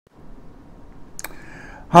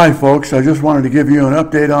Hi folks, I just wanted to give you an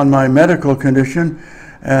update on my medical condition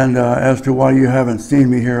and as to why you haven't seen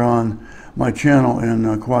me here on my channel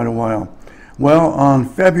in quite a while. Well, on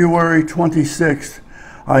February 26th,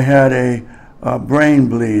 I had a brain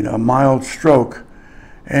bleed, a mild stroke,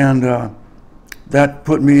 and that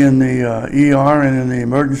put me in the ER and in the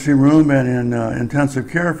emergency room and in intensive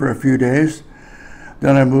care for a few days.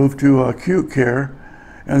 Then I moved to acute care.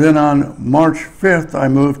 And then on March 5th, I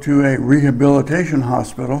moved to a rehabilitation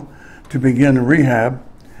hospital to begin rehab.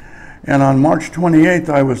 And on March 28th,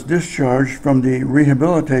 I was discharged from the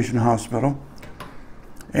rehabilitation hospital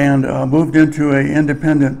and moved into an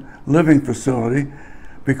independent living facility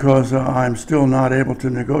because I'm still not able to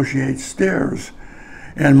negotiate stairs.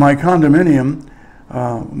 And my condominium,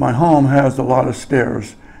 my home has a lot of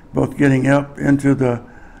stairs, both getting up onto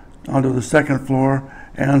the second floor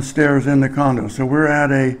and stairs in the condo. So we're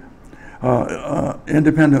at a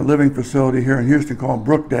independent living facility here in Houston called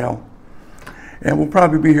Brookdale, and we'll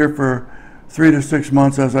probably be here for 3 to 6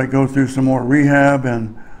 months as I go through some more rehab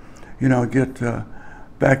and get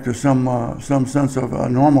back to some sense of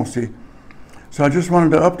normalcy. So I just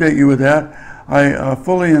wanted to update you with that. I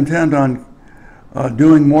fully intend on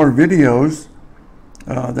doing more videos.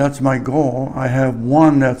 That's my goal. I have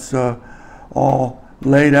one that's all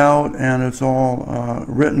laid out and it's all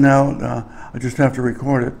written out. I just have to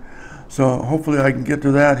record it. So hopefully I can get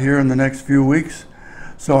to that here in the next few weeks.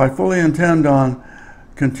 So I fully intend on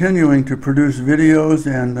continuing to produce videos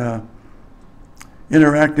and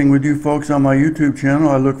interacting with you folks on my YouTube channel.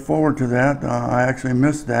 I look forward to that. I actually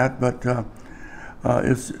missed that, but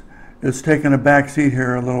it's taken a back seat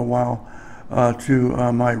here a little while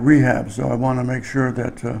to my rehab. So I want to make sure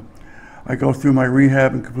that I go through my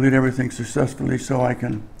rehab and complete everything successfully so I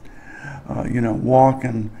can, walk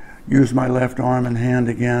and use my left arm and hand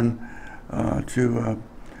again to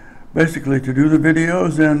basically to do the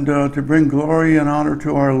videos and to bring glory and honor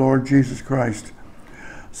to our Lord Jesus Christ.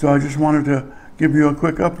 So I just wanted to give you a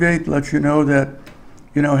quick update, let you know that,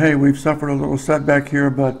 hey, we've suffered a little setback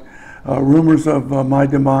here, but rumors of my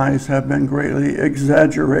demise have been greatly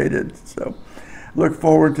exaggerated. So look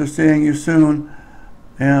forward to seeing you soon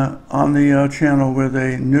on the channel with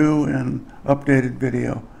a new and updated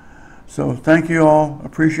video. So thank you all.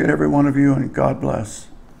 Appreciate every one of you, and God bless.